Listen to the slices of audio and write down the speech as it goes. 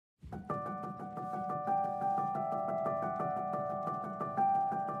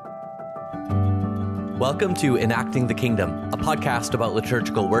Welcome to Enacting the Kingdom, a podcast about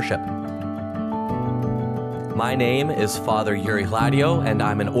liturgical worship. My name is Father Yuri Hladio, and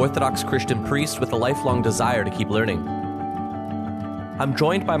I'm an Orthodox Christian priest with a lifelong desire to keep learning. I'm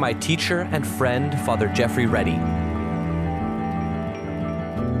joined by my teacher and friend, Father Jeffrey Reddy.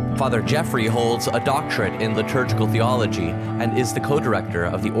 Father Jeffrey holds a doctorate in liturgical theology and is the co-director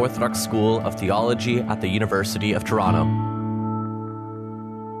of the Orthodox School of Theology at the University of Toronto.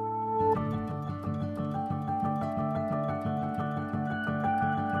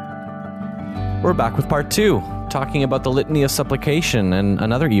 We're back with part 2, talking about the Litany of Supplication and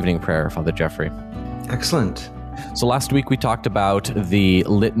another evening prayer, Father Jeffrey. Excellent. So last week we talked about the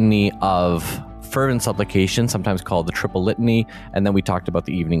Litany of Fervent Supplication, sometimes called the Triple Litany, and then we talked about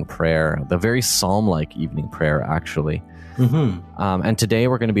the evening prayer, the very psalm-like evening prayer, actually. And today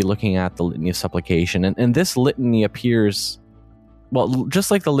we're going to be looking at the Litany of Supplication, and this litany appears, well,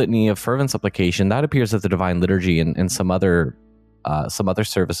 just like the Litany of Fervent Supplication, that appears at the Divine Liturgy and some other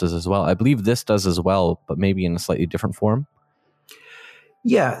services as well. I believe this does as well, but maybe in a slightly different form.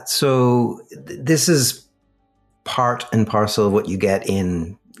 Yeah, so this is part and parcel of what you get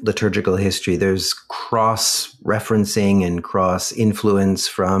in liturgical history. There's cross-referencing and cross-influence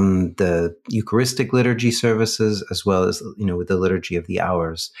from the Eucharistic liturgy services as well as, with the Liturgy of the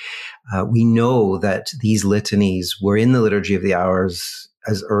Hours. We know that these litanies were in the Liturgy of the Hours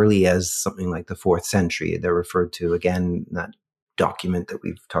as early as something like the 4th century. They're referred to, again, that document that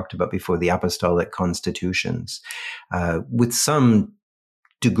we've talked about before, the Apostolic Constitutions, with some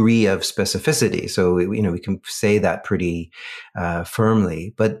degree of specificity. So, we can say that pretty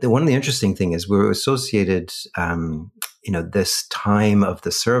firmly. But one of the interesting things is we're associated, this time of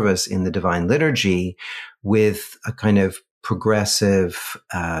the service in the Divine Liturgy with a kind of progressive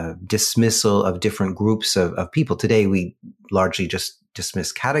dismissal of different groups of people. Today, we largely just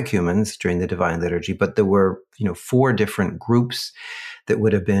dismiss catechumens during the Divine Liturgy, but there were, 4 different groups that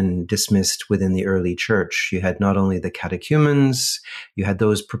would have been dismissed within the early church. You had not only the catechumens, you had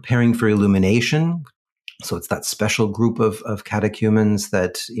those preparing for illumination. So it's that special group of catechumens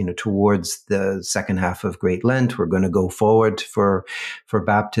that, towards the second half of Great Lent, we're going to go forward for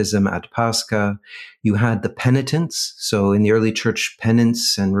baptism at Pascha. You had the penitents. So in the early church,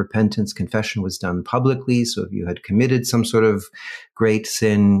 penance and repentance, confession was done publicly. So if you had committed some sort of great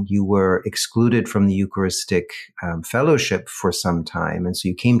sin, you were excluded from the Eucharistic fellowship for some time. And so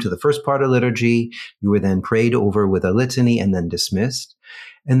you came to the first part of liturgy. You were then prayed over with a litany and then dismissed.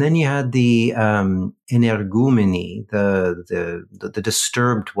 And then you had the energumeni, the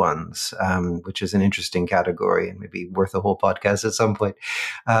disturbed ones, which is an interesting category and maybe worth a whole podcast at some point.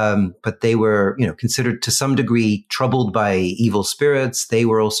 But they were, considered to some degree troubled by evil spirits. They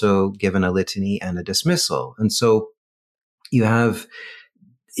were also given a litany and a dismissal. And so you have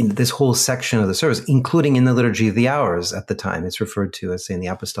in this whole section of the service, including in the Liturgy of the Hours at the time, it's referred to as, say, in the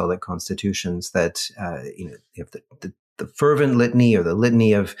Apostolic Constitutions, that you have the fervent litany or the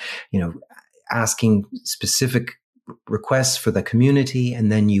litany of, asking specific requests for the community,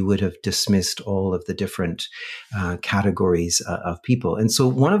 and then you would have dismissed all of the different categories of people. And so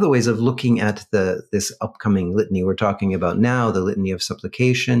one of the ways of looking at this upcoming litany we're talking about now, the Litany of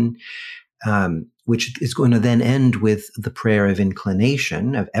Supplication, which is going to then end with the prayer of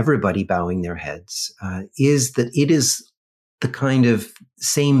inclination, of everybody bowing their heads, is that it is the kind of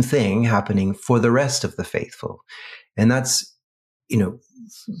same thing happening for the rest of the faithful. And that's,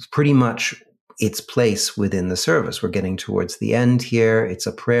 pretty much its place within the service. We're getting towards the end here. It's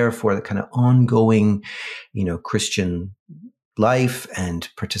a prayer for the kind of ongoing, Christian life and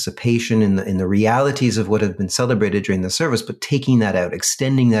participation in the realities of what have been celebrated during the service, but taking that out,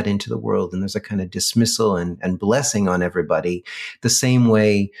 extending that into the world. And there's a kind of dismissal and blessing on everybody, the same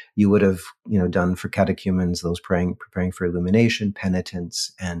way you would have, done for catechumens, those preparing for illumination,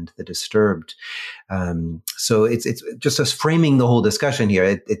 penitence, and the disturbed. So it's just us framing the whole discussion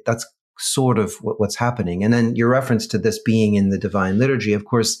here. That's sort of what's happening. And then your reference to this being in the Divine Liturgy, of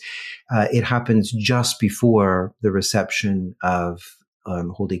course, it happens just before the reception of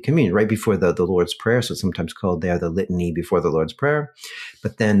Holy Communion, right before the Lord's Prayer. So it's sometimes called there the Litany before the Lord's Prayer.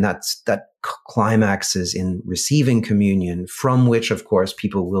 But then that climaxes in receiving communion, from which, of course,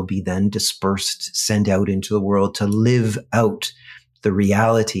 people will be then dispersed, sent out into the world to live out the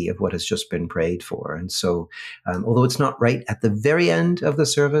reality of what has just been prayed for. And so, although it's not right at the very end of the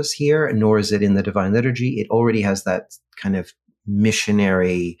service here, nor is it in the Divine Liturgy, it already has that kind of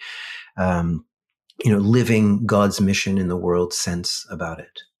missionary, living God's mission in the world sense about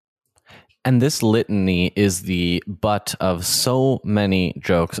it. And this litany is the butt of so many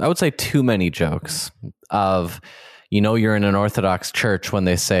jokes. I would say too many jokes of, You know you're in an Orthodox church when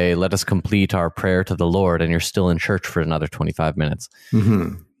they say, let us complete our prayer to the Lord, and you're still in church for another 25 minutes.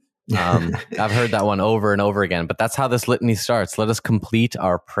 Mm-hmm. I've heard that one over and over again, but that's how this litany starts. Let us complete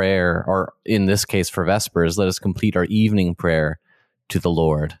our prayer, or in this case for Vespers, let us complete our evening prayer to the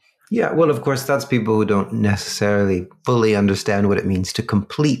Lord. Yeah, well, of course, that's people who don't necessarily fully understand what it means to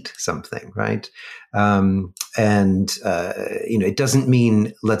complete something, right? It doesn't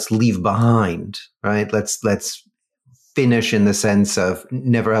mean let's leave behind, right? Let's finish in the sense of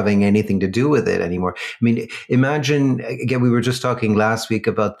never having anything to do with it anymore. I mean, imagine, again, we were just talking last week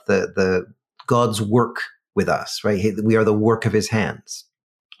about the God's work with us, right? We are the work of his hands.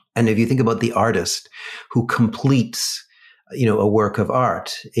 And if you think about the artist who completes, a work of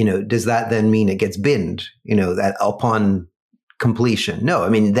art, does that then mean it gets binned, that upon completion? No, I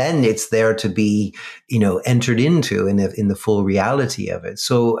mean, then it's there to be, entered into in the full reality of it.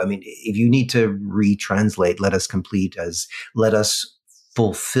 So, I mean, if you need to retranslate, let us complete as let us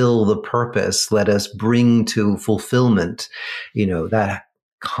fulfill the purpose, let us bring to fulfillment, that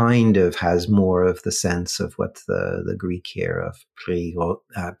kind of has more of the sense of what the Greek here of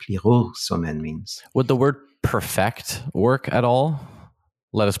plerosomen means. Would the word perfect work at all?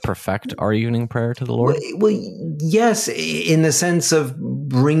 Let us perfect our evening prayer to the Lord? Well, yes, in the sense of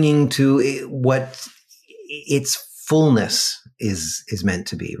bringing to what its fullness is meant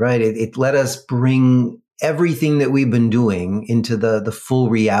to be, right? It let us bring everything that we've been doing into the full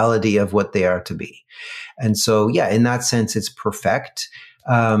reality of what they are to be. And so, yeah, in that sense, it's perfect.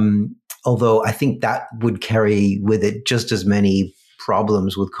 Although I think that would carry with it just as many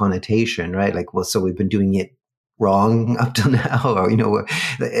problems with connotation, right? Like, well, so we've been doing it wrong up till now, or,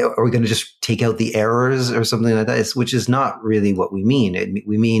 are we going to just take out the errors or something like that? Which is not really what we mean.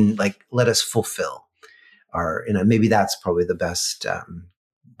 We mean, like, let us fulfill our, maybe that's probably the best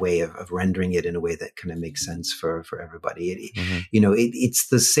way of rendering it in a way that kind of makes sense for everybody. It's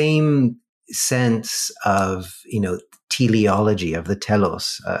the same sense of, teleology, of the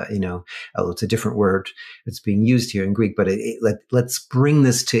telos, although it's a different word that's being used here in Greek, but let's bring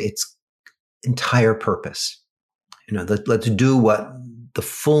this to its entire purpose. Let's do what the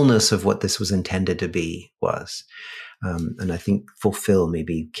fullness of what this was intended to be was. And I think fulfill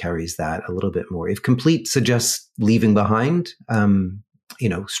maybe carries that a little bit more. If complete suggests leaving behind,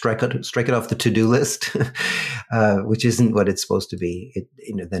 strike it off the to-do list, which isn't what it's supposed to be.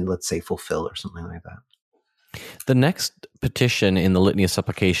 Then let's say fulfill or something like that. The next petition in the Litany of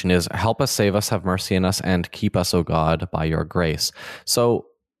Supplication is, help us, save us, have mercy on us, and keep us, O God, by your grace. So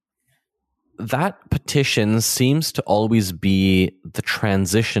that petition seems to always be the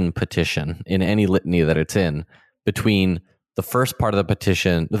transition petition in any litany that it's in, between the first part of the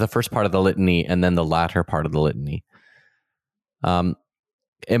petition, the first part of the litany, and then the latter part of the litany. Am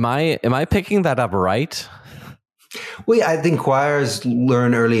I picking that up right? Well, yeah, I think choirs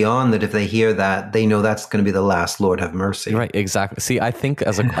learn early on that if they hear that, they know that's going to be the last Lord have mercy. Right, exactly. See, I think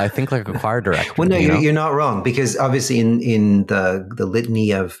like a choir director. Well, no, you're not wrong, because obviously in the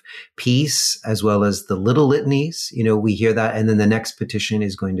litany of peace, as well as the little litanies, we hear that, and then the next petition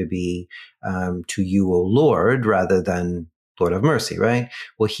is going to be to you, O Lord, rather than Lord have mercy, right?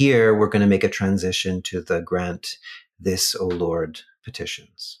 Well, here we're going to make a transition to the grant this, O Lord,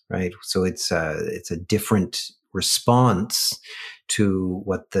 petitions, right? So it's a different response to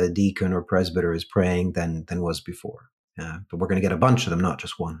what the deacon or presbyter is praying than was before. But we're going to get a bunch of them, not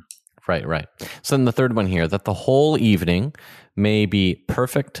just one. Right. So then the third one here, that the whole evening may be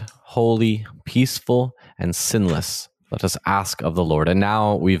perfect, holy, peaceful, and sinless. Let us ask of the Lord. And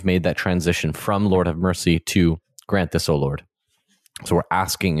now we've made that transition from Lord have mercy to grant this, O Lord. So we're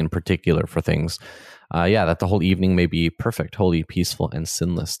asking in particular for things. That the whole evening may be perfect, holy, peaceful, and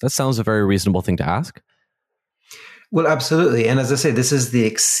sinless. That sounds a very reasonable thing to ask. Well, absolutely. And as I say, this is the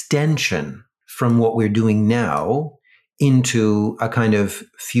extension from what we're doing now into a kind of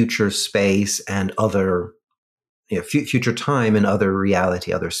future space and other, future time and other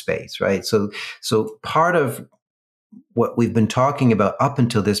reality, other space, right? So part of what we'we've been talking about up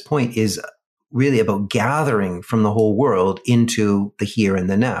until this point is really about gathering from the whole world into the here and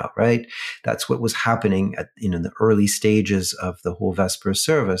the now, right? That's what was happening in the early stages of the whole Vesper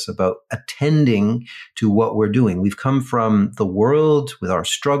service, about attending to what we're doing. We've come from the world with our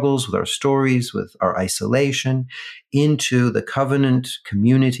struggles, with our stories, with our isolation, into the covenant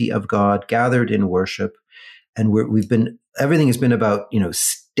community of God, gathered in worship. And everything has been about,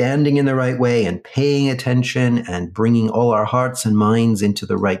 standing in the right way and paying attention and bringing all our hearts and minds into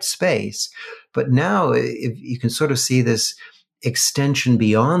the right space. But now if you can sort of see this extension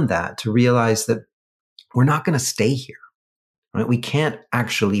beyond that, to realize that we're not going to stay here, right? We can't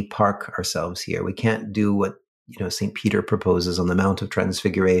actually park ourselves here. We can't do what, St. Peter proposes on the Mount of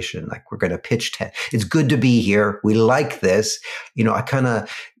Transfiguration, like we're going to pitch tent. It's good to be here. We like this. I kind of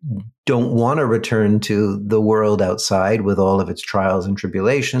don't want to return to the world outside with all of its trials and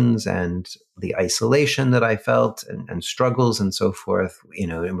tribulations and the isolation that I felt and struggles and so forth.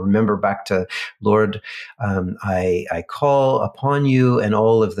 And remember back to Lord, I call upon you, and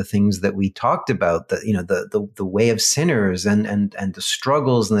all of the things that we talked about, the way of sinners and the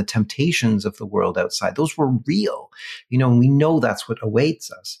struggles and the temptations of the world outside. Those were real, and we know that's what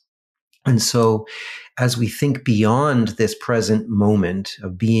awaits us. And so as we think beyond this present moment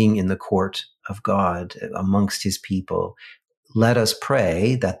of being in the court of God amongst his people, let us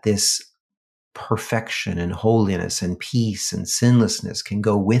pray that this perfection and holiness and peace and sinlessness can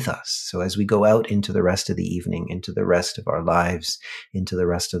go with us. So as we go out into the rest of the evening, into the rest of our lives, into the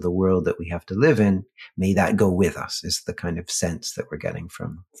rest of the world that we have to live in, may that go with us, is the kind of sense that we're getting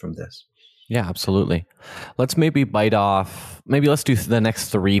from this. Yeah, absolutely. Let's maybe let's do the next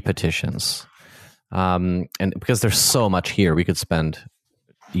 3 petitions. And because there's so much here, we could spend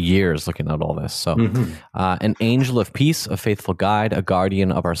years looking at all this. So an angel of peace, a faithful guide, a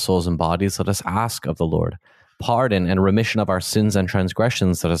guardian of our souls and bodies, let us ask of the Lord. Pardon and remission of our sins and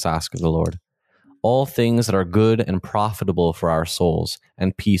transgressions, let us ask of the Lord. All things that are good and profitable for our souls,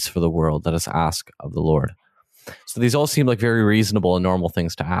 and peace for the world, let us ask of the Lord. So these all seem like very reasonable and normal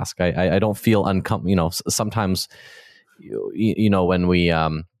things to ask. I don't feel uncomfortable. Sometimes, when we,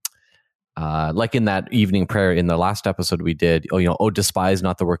 like in that evening prayer in the last episode we did, despise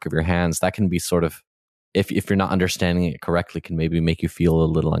not the work of your hands. That can be sort of, if you're not understanding it correctly, can maybe make you feel a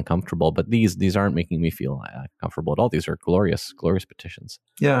little uncomfortable. But these aren't making me feel comfortable at all. These are glorious petitions.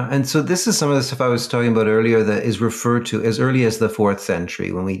 Yeah, and so this is some of the stuff I was talking about earlier that is referred to as early as the 4th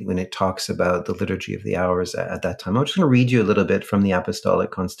century when it talks about the liturgy of the hours at that time. I'm just going to read you a little bit from the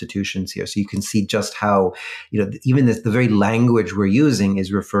apostolic constitutions here, so you can see just how even the very language we're using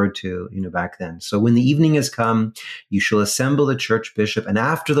is referred to back then. So when the evening has come, you shall assemble the church bishop, and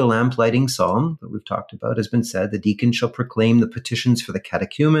after the lamp lighting psalm that we've talked about has been said, the deacon shall proclaim the petitions for the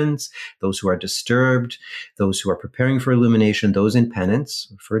catechumens, those who are disturbed, those who are preparing for illumination, those in penance,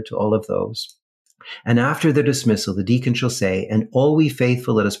 referred to all of those. And after their dismissal, the deacon shall say, and all we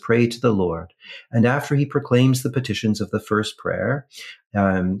faithful, let us pray to the Lord. And after he proclaims the petitions of the first prayer,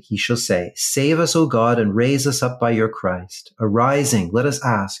 he shall say, save us, O God, and raise us up by your Christ. Arising, let us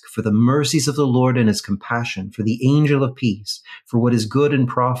ask for the mercies of the Lord and his compassion, for the angel of peace, for what is good and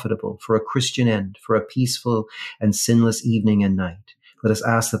profitable, for a Christian end, for a peaceful and sinless evening and night. Let us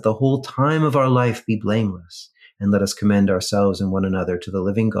ask that the whole time of our life be blameless. And let us commend ourselves and one another to the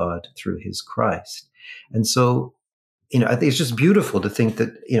living God through his Christ. And so, I think it's just beautiful to think that,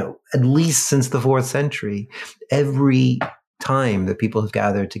 at least since the 4th century, every time that people have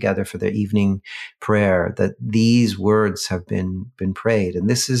gathered together for their evening prayer, that these words have been prayed. And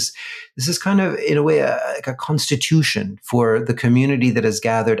this is kind of, in a way, like a constitution for the community that has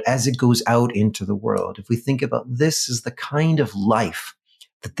gathered as it goes out into the world. If we think about this as the kind of life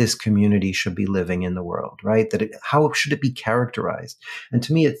that this community should be living in the world, right? How should it be characterized? And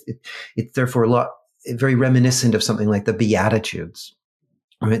to me, it's therefore very reminiscent of something like the Beatitudes,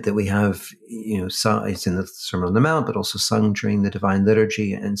 right? That we have, it's in the Sermon on the Mount, but also sung during the Divine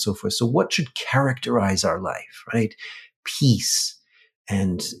Liturgy and so forth. So what should characterize our life, right? Peace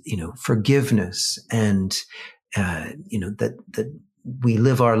and, forgiveness and, that we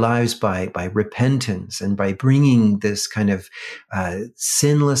live our lives by repentance and by bringing this kind of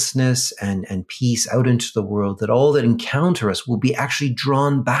sinlessness and peace out into the world, that all that encounter us will be actually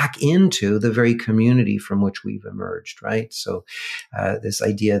drawn back into the very community from which we've emerged, right? So this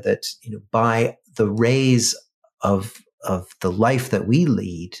idea that, by the rays of the life that we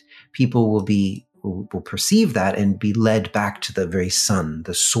lead, people will perceive that and be led back to the very sun,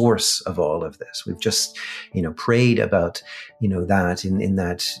 the source of all of this. We've just, prayed about, that in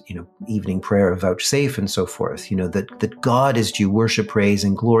that, evening prayer of vouchsafe and so forth, that God is due worship, praise,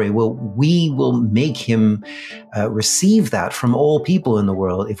 and glory. Well, we will make him receive that from all people in the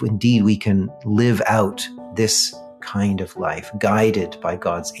world if indeed we can live out this kind of life, guided by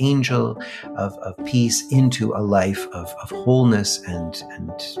God's angel of peace into a life of wholeness and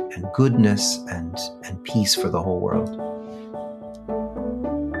goodness and peace for the whole world.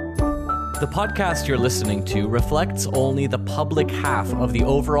 The podcast you're listening to reflects only the public half of the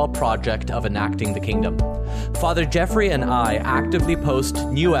overall project of enacting the kingdom. Father Jeffrey and I actively post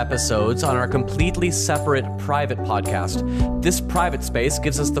new episodes on our completely separate private podcast. This private space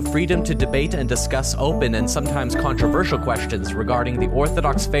gives us the freedom to debate and discuss open and sometimes controversial questions regarding the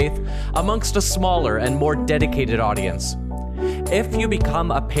Orthodox faith amongst a smaller and more dedicated audience. If you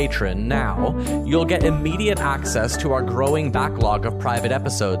become a patron now, you'll get immediate access to our growing backlog of private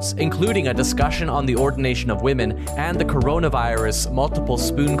episodes, including a discussion on the ordination of women and the coronavirus multiple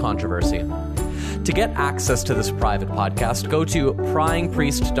spoon controversy. To get access to this private podcast, go to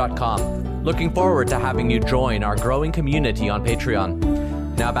pryingpriest.com. Looking forward to having you join our growing community on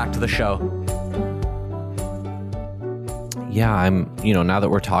Patreon. Now back to the show. Yeah, now that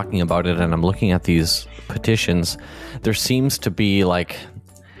we're talking about it and I'm looking at these petitions, there seems to be like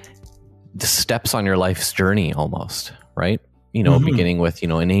the steps on your life's journey almost, right? Beginning with,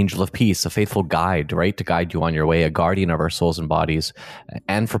 an angel of peace, a faithful guide, right? To guide you on your way, a guardian of our souls and bodies,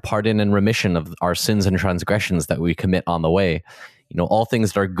 and for pardon and remission of our sins and transgressions that we commit on the way. All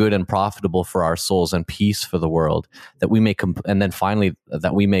things that are good and profitable for our souls and peace for the world, that we may, and then finally,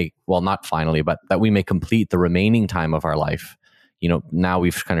 that we may, well, not finally, but that we may complete the remaining time of our life. Now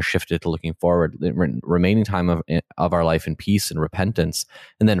we've kind of shifted to looking forward, remaining time of our life in peace and repentance.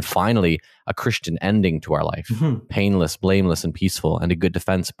 And then finally, a Christian ending to our life, painless, blameless, and peaceful, and a good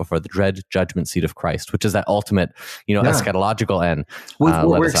defense before the dread judgment seat of Christ, which is that ultimate, eschatological end.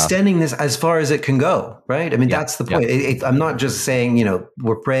 We're extending this as far as it can go, right? I mean, that's the point. I'm not just saying,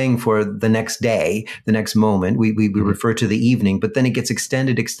 we're praying for the next day, the next moment. We refer to the evening, but then it gets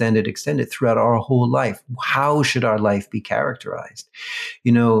extended throughout our whole life. How should our life be characterized?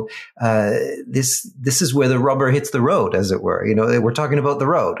 This is where the rubber hits the road, as it were. We're talking about the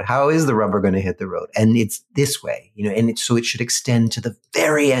road. How is the rubber going to hit the road? And it's this way, so it should extend to the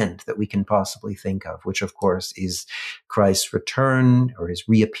very end that we can possibly think of, which of course is Christ's return or his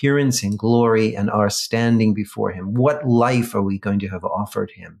reappearance in glory and our standing before him. What life are we going to have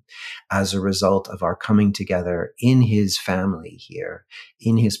offered him as a result of our coming together in his family here,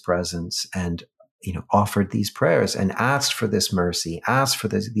 in his presence, and offered these prayers and asked for this mercy, asked for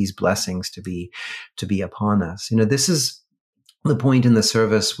these blessings to be upon us. This is the point in the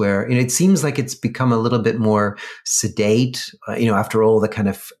service where it seems like it's become a little bit more sedate, after all the kind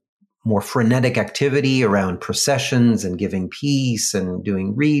of more frenetic activity around processions and giving peace and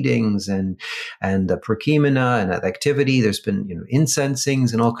doing readings and the prokimena and that activity. There's been,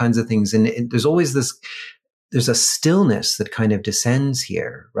 incensings and all kinds of things. And there's always there's a stillness that kind of descends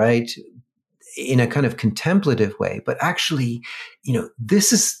here, right? In a kind of contemplative way, but actually,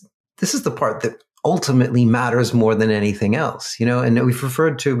 this is the part that ultimately matters more than anything else, and we've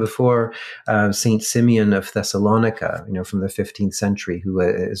referred to before Saint Simeon of Thessalonica, from the 15th century, who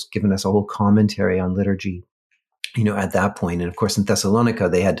has given us a whole commentary on liturgy, at that point. And of course, in Thessalonica,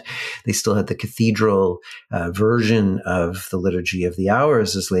 they still had the cathedral version of the Liturgy of the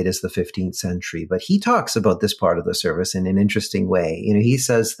Hours as late as the 15th century. But he talks about this part of the service in an interesting way. He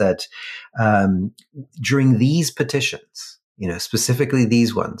says that during these petitions, specifically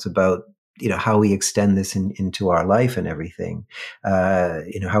these ones about how we extend this into our life and everything,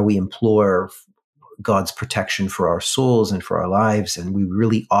 how we implore God's protection for our souls and for our lives, and we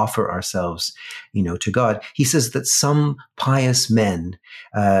really offer ourselves, to God. He says that some pious men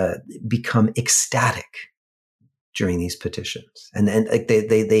become ecstatic during these petitions, and like they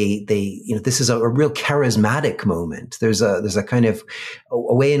this is a real charismatic moment. There's a kind of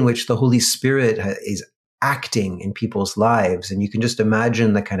a way in which the Holy Spirit is acting in people's lives, and you can just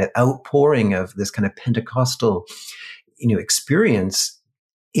imagine the kind of outpouring of this kind of Pentecostal, experience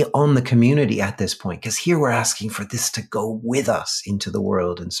on the community at this point, because here we're asking for this to go with us into the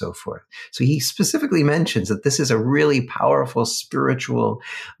world and so forth. So he specifically mentions that this is a really powerful spiritual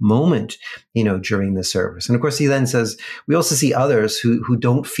moment, during the service. And of course, he then says, we also see others who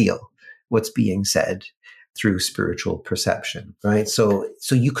don't feel what's being said through spiritual perception, right? So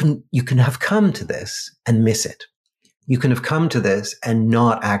you can have come to this and miss it. You can have come to this and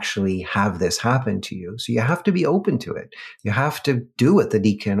not actually have this happen to you. So you have to be open to it. You have to do what the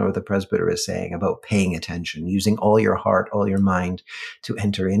deacon or the presbyter is saying about paying attention, using all your heart, all your mind to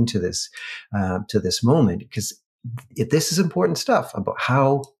enter into this, to this moment, because this is important stuff about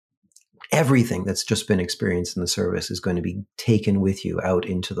how everything that's just been experienced in the service is going to be taken with you out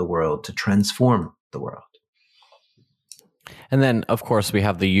into the world to transform the world. And then, of course, we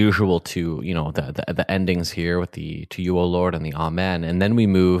have the usual two, the endings here with the "To You, O Lord" and the "Amen." And then we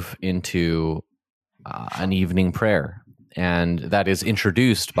move into an evening prayer. And that is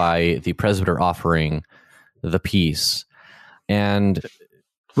introduced by the presbyter offering the peace. And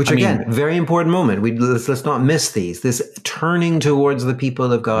which, very important moment. Let's not miss these. This turning towards the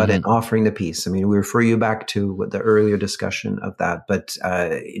people of God and offering the peace. I mean, we refer you back to the earlier discussion of that. But,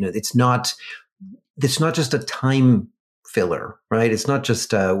 it's not just a time filler, right? It's not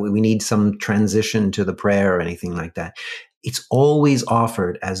just we need some transition to the prayer or anything like that. It's always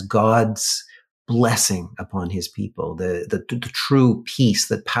offered as God's blessing upon his people, the true peace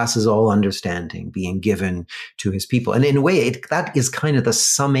that passes all understanding being given to his people. And in a way, that is kind of the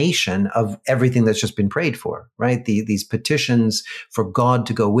summation of everything that's just been prayed for, right? These petitions for God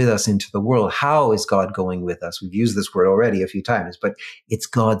to go with us into the world. How is God going with us? We've used this word already a few times, but it's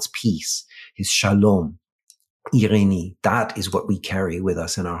God's peace, his shalom, Irene. That is what we carry with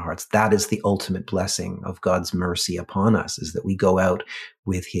us in our hearts. That is the ultimate blessing of God's mercy upon us, is that we go out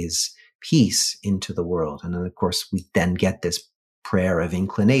with his peace into the world. And then, of course, we then get this prayer of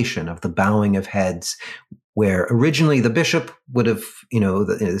inclination, of the bowing of heads, where originally the bishop would have,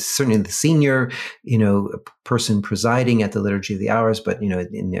 certainly the senior, person presiding at the Liturgy of the Hours, but, in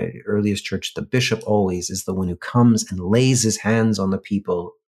the earliest church, the bishop always is the one who comes and lays his hands on the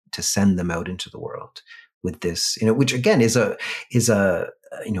people to send them out into the world with this, which again is a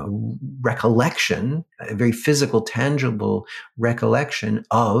recollection, a very physical, tangible recollection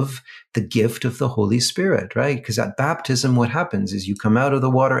of the gift of the Holy Spirit, right? Because at baptism, what happens is you come out of the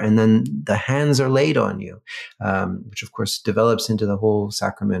water and then the hands are laid on you, which of course develops into the whole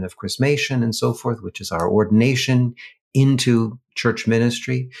sacrament of chrismation and so forth, which is our ordination into church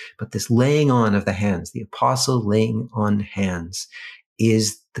ministry. But this laying on of the hands, the apostle laying on hands,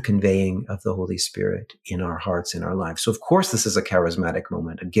 is the conveying of the Holy Spirit in our hearts, in our lives. So of course, this is a charismatic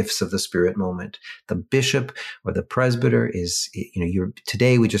moment, a gifts of the Spirit moment. The bishop or the presbyter is,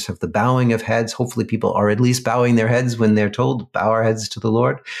 today we just have the bowing of heads. Hopefully people are at least bowing their heads when they're told, bow our heads to the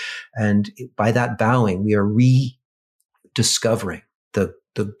Lord. And by that bowing, we are rediscovering the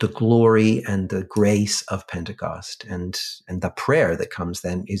glory and the grace of Pentecost. And the prayer that comes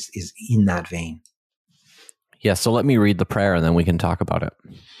then is in that vein. Yeah, so let me read the prayer and then we can talk about it.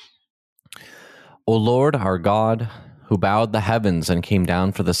 O Lord, our God, who bowed the heavens and came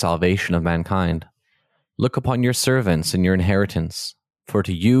down for the salvation of mankind, look upon your servants and your inheritance. For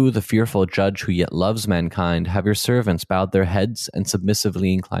to you, the fearful judge who yet loves mankind, have your servants bowed their heads and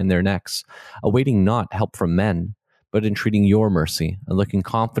submissively inclined their necks, awaiting not help from men, but entreating your mercy and looking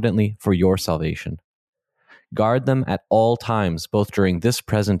confidently for your salvation. Guard them at all times, both during this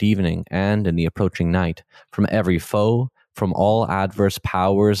present evening and in the approaching night, from every foe, from all adverse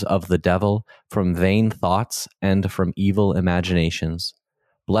powers of the devil, from vain thoughts, and from evil imaginations.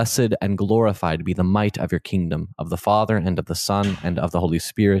 Blessed and glorified be the might of your kingdom, of the Father, and of the Son, and of the Holy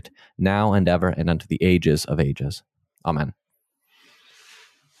Spirit, now and ever, and unto the ages of ages. Amen.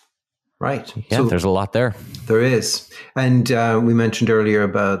 Right. Yeah, so there's a lot there. There is. And we mentioned earlier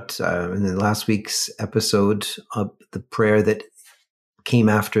about, in the last week's episode, the prayer that came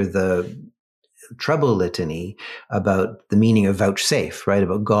after the treble litany about the meaning of vouchsafe, right?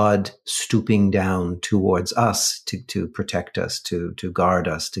 About God stooping down towards us to protect us, to guard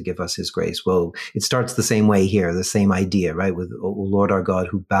us, to give us his grace. Well, it starts the same way here, the same idea, right? With, O Lord our God,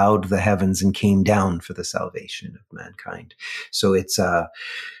 who bowed the heavens and came down for the salvation of mankind. So it's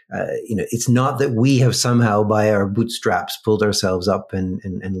it's not that we have somehow by our bootstraps pulled ourselves up and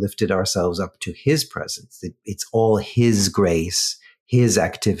lifted ourselves up to his presence. It's all his grace, his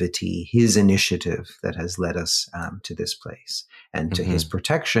activity, his initiative that has led us to this place, and to his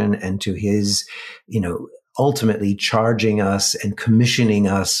protection, and to his, ultimately charging us and commissioning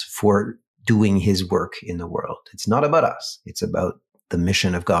us for doing his work in the world. It's not about us. It's about the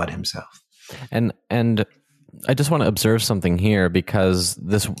mission of God himself. And I just want to observe something here, because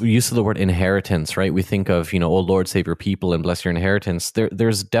this use of the word inheritance, right? We think of, O Lord, save your people and bless your inheritance.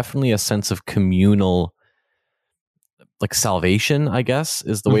 There's definitely a sense of communal, like salvation, I guess,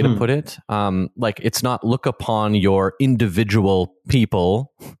 is the way to put it. It's not look upon your individual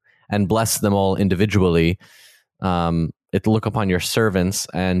people and bless them all individually. It look upon your servants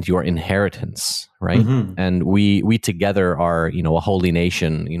and your inheritance, right? And we together are, a holy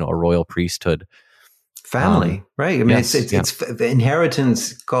nation, a royal priesthood. Family, right? I mean, yes, it's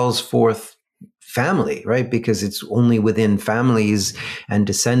inheritance calls forth family, right? Because it's only within families and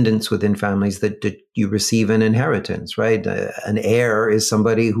descendants within families that you receive an inheritance, right? An heir is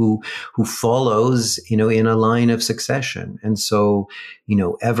somebody who follows, in a line of succession. And so,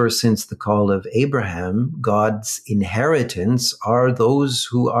 ever since the call of Abraham, God's inheritance are those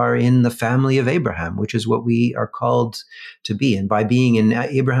who are in the family of Abraham, which is what we are called to be. And by being in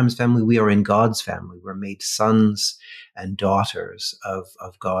Abraham's family, we are in God's family. We're made sons and daughters of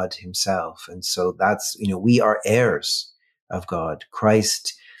God himself. And so that's, we are heirs of God.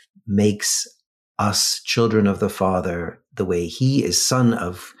 Christ makes us children of the Father the way he is son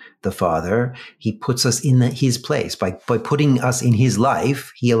of the Father. He puts us in his place. By putting us in his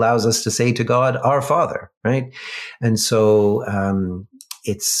life, he allows us to say to God, our Father, right? And so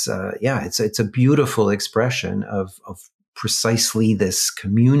it's a beautiful expression of precisely this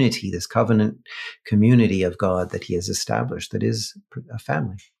community, this covenant community of God that he has established, that is a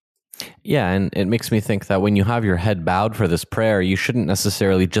family. Yeah, and it makes me think that when you have your head bowed for this prayer, you shouldn't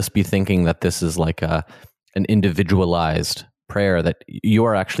necessarily just be thinking that this is like an individualized prayer, that you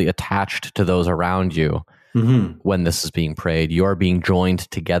are actually attached to those around you when this is being prayed. You are being joined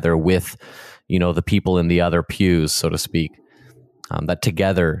together with, the people in the other pews, so to speak, that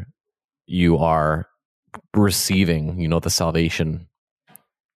together you are receiving, the salvation.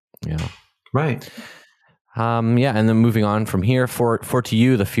 Yeah. Right. And then moving on from here, for to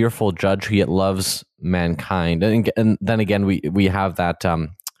you, the fearful judge who yet loves mankind, and then again we have that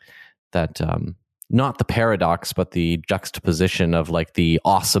not the paradox, but the juxtaposition of like the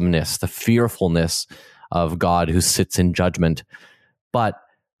awesomeness, the fearfulness of God who sits in judgment, but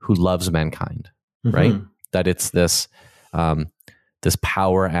who loves mankind, right? That it's this this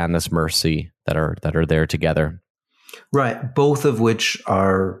power and this mercy that are there together, right? Both of which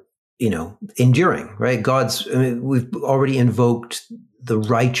are enduring, right? We've already invoked the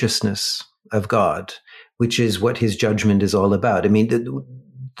righteousness of God, which is what his judgment is all about. I mean,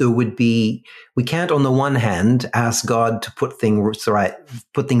 we can't on the one hand ask God to put things right,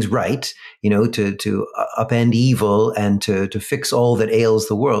 to upend evil and to fix all that ails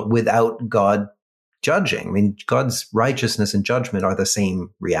the world without God judging. I mean, God's righteousness and judgment are the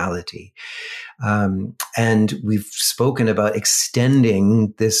same reality. And we've spoken about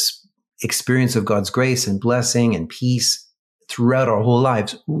extending this experience of God's grace and blessing and peace throughout our whole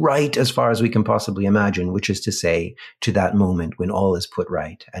lives, right as far as we can possibly imagine, which is to say, to that moment when all is put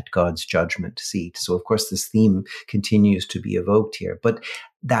right at God's judgment seat. So, of course, this theme continues to be evoked here. But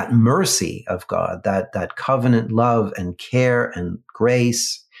that mercy of God, that covenant love and care and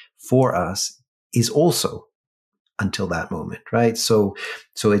grace for us is also until that moment, right? So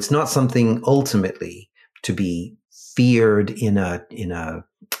it's not something ultimately to be feared in a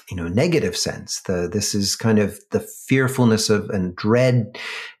negative sense. This is kind of the fearfulness of and dreadness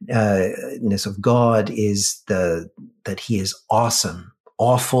of God is that he is awesome,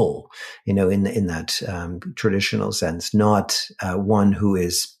 awful, in that traditional sense, not one who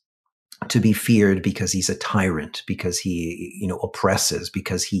is to be feared because he's a tyrant, because he oppresses,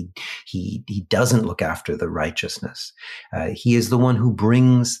 because he doesn't look after the righteousness. He is the one who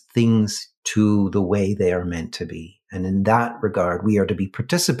brings things to the way they are meant to be. And in that regard, we are to be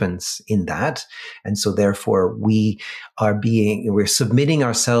participants in that. And so therefore we're submitting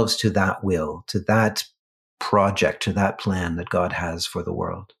ourselves to that will, to that project, to that plan that God has for the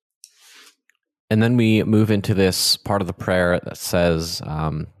world. And then we move into this part of the prayer that says,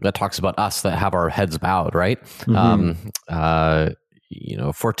 that talks about us that have our heads bowed, right? For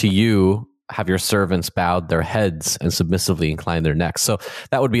to you have your servants bowed their heads and submissively inclined their necks. So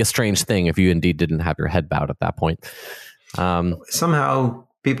that would be a strange thing if you indeed didn't have your head bowed at that point. Somehow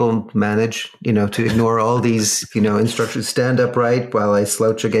people manage, to ignore all these, instructions, stand upright while I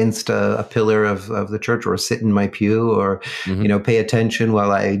slouch against a pillar of the church, or sit in my pew, or, pay attention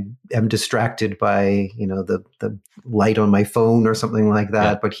while I am distracted by, the light on my phone or something like that.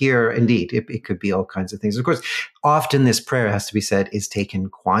 Yeah. But here, indeed, it could be all kinds of things. Of course, often this prayer, has to be said, is taken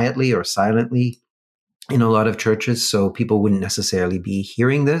quietly or silently in a lot of churches, so people wouldn't necessarily be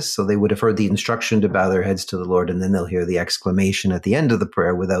hearing this. So they would have heard the instruction to bow their heads to the Lord, and then they'll hear the exclamation at the end of the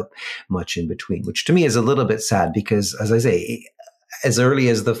prayer without much in between, which to me is a little bit sad because, as I say, as early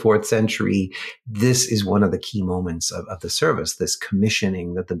as the 4th century, this is one of the key moments of the service, this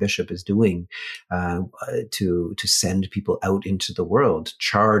commissioning that the bishop is doing to send people out into the world,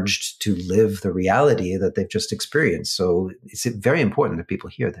 charged to live the reality that they've just experienced. So it's very important that people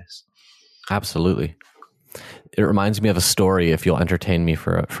hear this. Absolutely. It reminds me of a story, if you'll entertain me if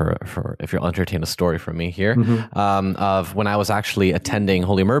you'll entertain a story from me here, of when I was actually attending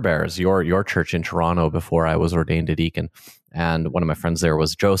Holy Myrrh Bearers, your church in Toronto, before I was ordained a deacon. And one of my friends there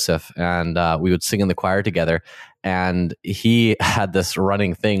was Joseph, and we would sing in the choir together. And he had this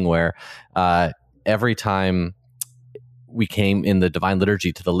running thing where every time we came in the Divine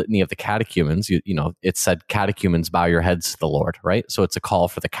Liturgy to the Litany of the Catechumens, it said, catechumens, bow your heads to the Lord, right? So it's a call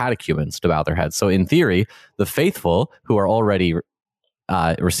for the catechumens to bow their heads. So in theory, the faithful who are already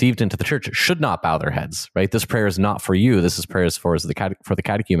received into the church should not bow their heads, right? This prayer is not for you. This is prayers for the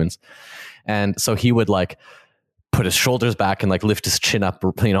catechumens. And so he would put his shoulders back and lift his chin up,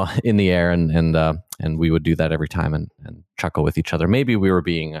 in the air. And we would do that every time and chuckle with each other. Maybe we were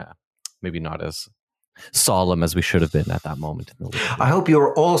being, maybe not as solemn as we should have been at that moment. I hope you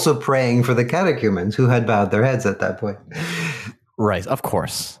were also praying for the catechumens who had bowed their heads at that point. Right. Of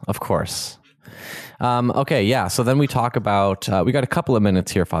course. Okay. Yeah. So then we talk about, we got a couple of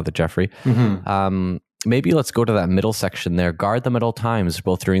minutes here, Father Jeffrey. maybe let's go to that middle section there. Guard them at all times,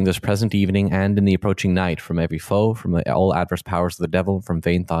 both during this present evening and in the approaching night, from every foe, from all adverse powers of the devil, from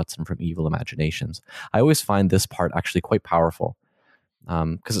vain thoughts, and from evil imaginations. I always find this part actually quite powerful,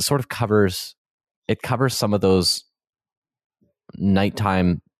 because it sort of covers some of those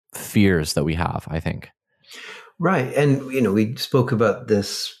nighttime fears that we have, I think. Right. And, we spoke about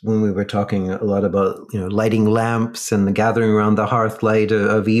this when we were talking a lot about, lighting lamps and the gathering around the hearth light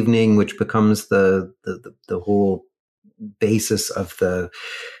of evening, which becomes the whole basis of the,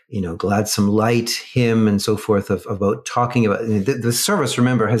 Gladsome Light hymn and so forth about talking about the service,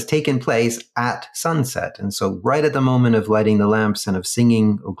 remember, has taken place at sunset. And so right at the moment of lighting the lamps and of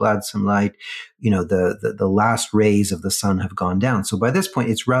singing, O Gladsome Light, the last rays of the sun have gone down. So by this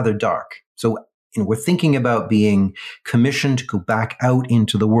point, it's rather dark. So we're thinking about being commissioned to go back out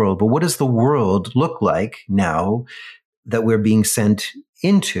into the world. But what does the world look like now that we're being sent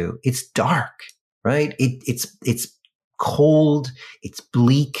into? It's dark, right? It's cold, it's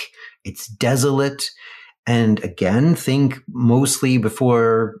bleak, it's desolate. And again, think mostly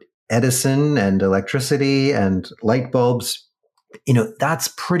before Edison and electricity and light bulbs. That's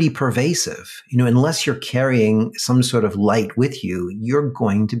pretty pervasive. Unless you're carrying some sort of light with you, you're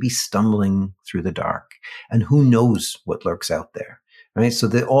going to be stumbling through the dark. And who knows what lurks out there, right? So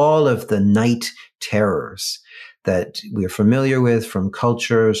all of the night terrors that we're familiar with from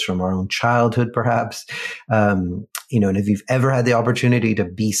cultures, from our own childhood, perhaps, and if you've ever had the opportunity to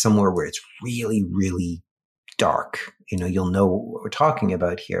be somewhere where it's really, really dark, you'll know what we're talking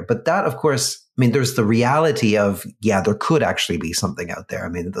about here. But that, of course, there's the reality of, there could actually be something out there.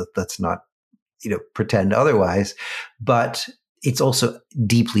 Let's not, pretend otherwise, but it's also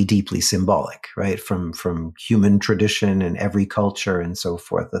deeply, deeply symbolic, right? From human tradition and every culture and so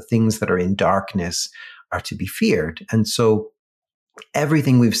forth. The things that are in darkness are to be feared. And so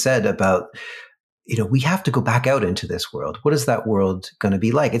everything we've said about, we have to go back out into this world. What is that world going to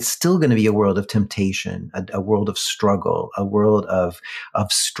be like? It's still going to be a world of temptation, a world of struggle, a world of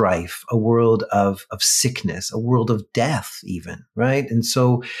strife, a world of sickness, a world of death even, right? And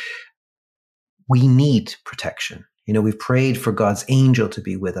so we need protection. We've prayed for God's angel to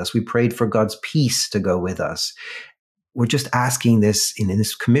be with us. We prayed for God's peace to go with us. We're just asking this in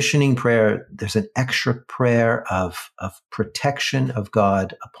this commissioning prayer. There's an extra prayer of protection of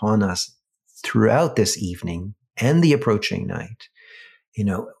God upon us throughout this evening and the approaching night,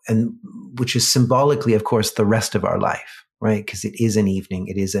 and which is symbolically, of course, the rest of our life, right? Because it is an evening,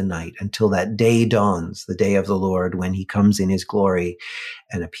 it is a night until that day dawns, the day of the Lord, when he comes in his glory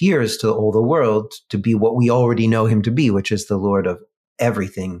and appears to all the world to be what we already know him to be, which is the Lord of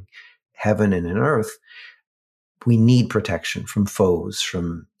everything, heaven and in earth. We need protection from foes,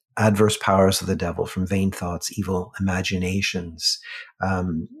 from adverse powers of the devil, from vain thoughts, evil imaginations,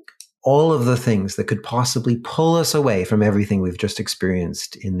 all of the things that could possibly pull us away from everything we've just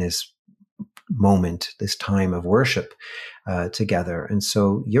experienced in this moment, this time of worship together. And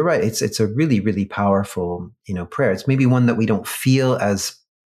so you're right. It's a really, really powerful, prayer. It's maybe one that we don't feel as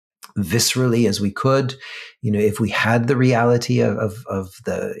viscerally as we could, if we had the reality of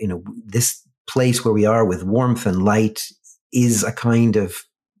the, this place where we are with warmth and light is a kind of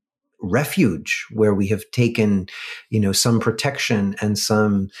refuge where we have taken, some protection and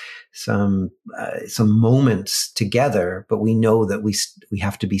some moments together, but we know that we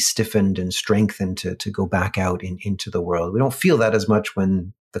have to be stiffened and strengthened to go back out into the world. We don't feel that as much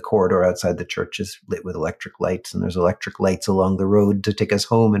when the corridor outside the church is lit with electric lights and there's electric lights along the road to take us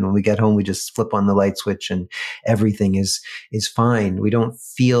home. And when we get home, we just flip on the light switch and everything is fine. We don't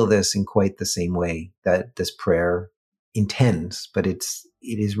feel this in quite the same way that this prayer intends, but it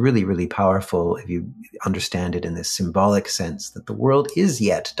is really, really powerful if you understand it in this symbolic sense that the world is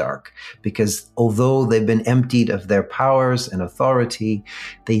yet dark, because although they've been emptied of their powers and authority,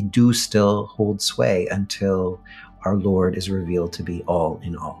 they do still hold sway until our Lord is revealed to be all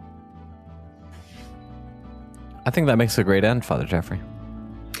in all. I think that makes a great end, Father Geoffrey.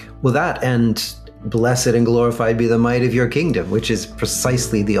 Well, that and blessed and glorified be the might of your kingdom, which is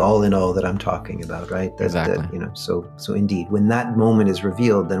precisely the all in all that I'm talking about, right? Exactly. So indeed, when that moment is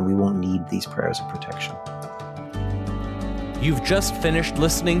revealed, then we won't need these prayers of protection. You've just finished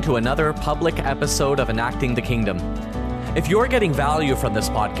listening to another public episode of Enacting the Kingdom. If you're getting value from this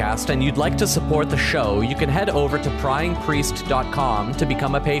podcast and you'd like to support the show, you can head over to pryingpriest.com to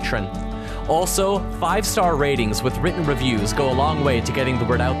become a patron. Also, 5-star ratings with written reviews go a long way to getting the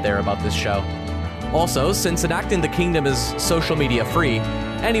word out there about this show. Also, since Enacting the Kingdom is social media free,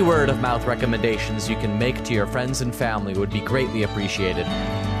 any word of mouth recommendations you can make to your friends and family would be greatly appreciated.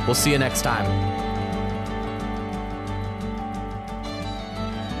 We'll see you next time.